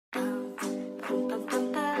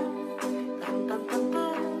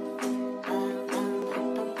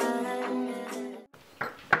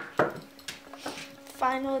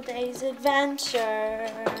Final day's adventure.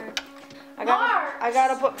 I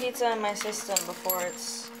gotta put pizza in my system before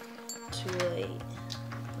it's too late.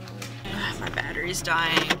 My battery's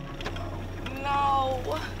dying. No.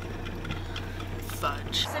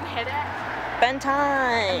 Fudge. And hit it. Ben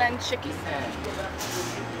time. And then chicky.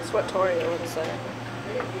 That's what Toria would say.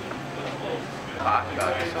 Bye,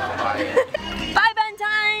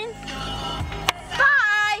 Bentine.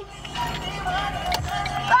 Bye.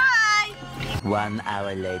 Bye. 1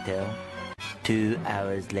 hour later, 2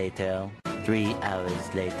 hours later, 3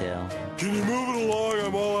 hours later. Can you move it along?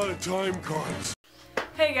 I'm all out of time cards.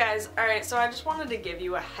 Hey guys, alright, so I just wanted to give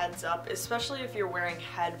you a heads up, especially if you're wearing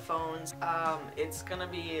headphones. It's gonna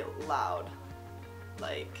be loud.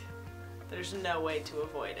 Like, there's no way to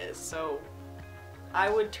avoid it, so I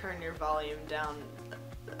would turn your volume down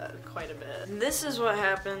quite a bit. This is what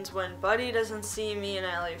happens when Buddy doesn't see me and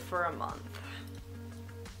Ellie for a month.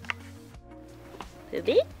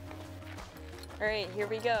 Buddy? Alright, here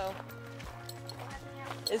we go.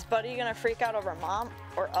 Is Buddy gonna freak out over Mom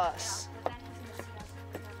or us?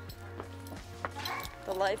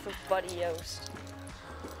 The life of Buddy Yost.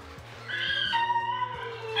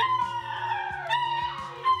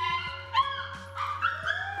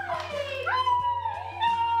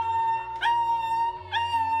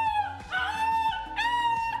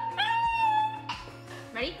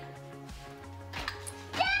 Ready?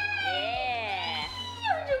 Yeah!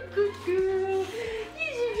 You're a good girl.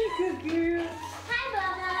 You're a good girl. Hi,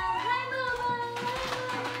 Bubba. Hi, Bubba.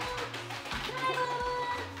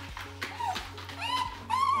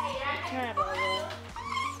 Hi, Bubba.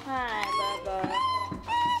 Hi, Bubba. Hi, Bubba.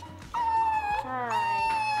 Hi.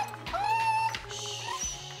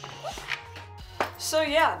 So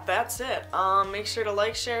yeah, that's it. Make sure to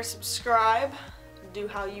like, share, subscribe, do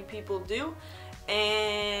how you people do,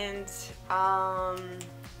 and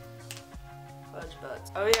fudge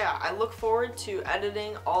butts. Oh yeah, I look forward to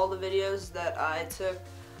editing all the videos that I took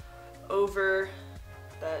over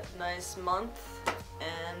that nice month,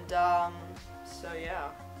 and so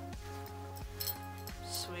yeah.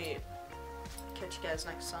 Sweet. Catch you guys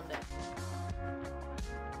next Sunday.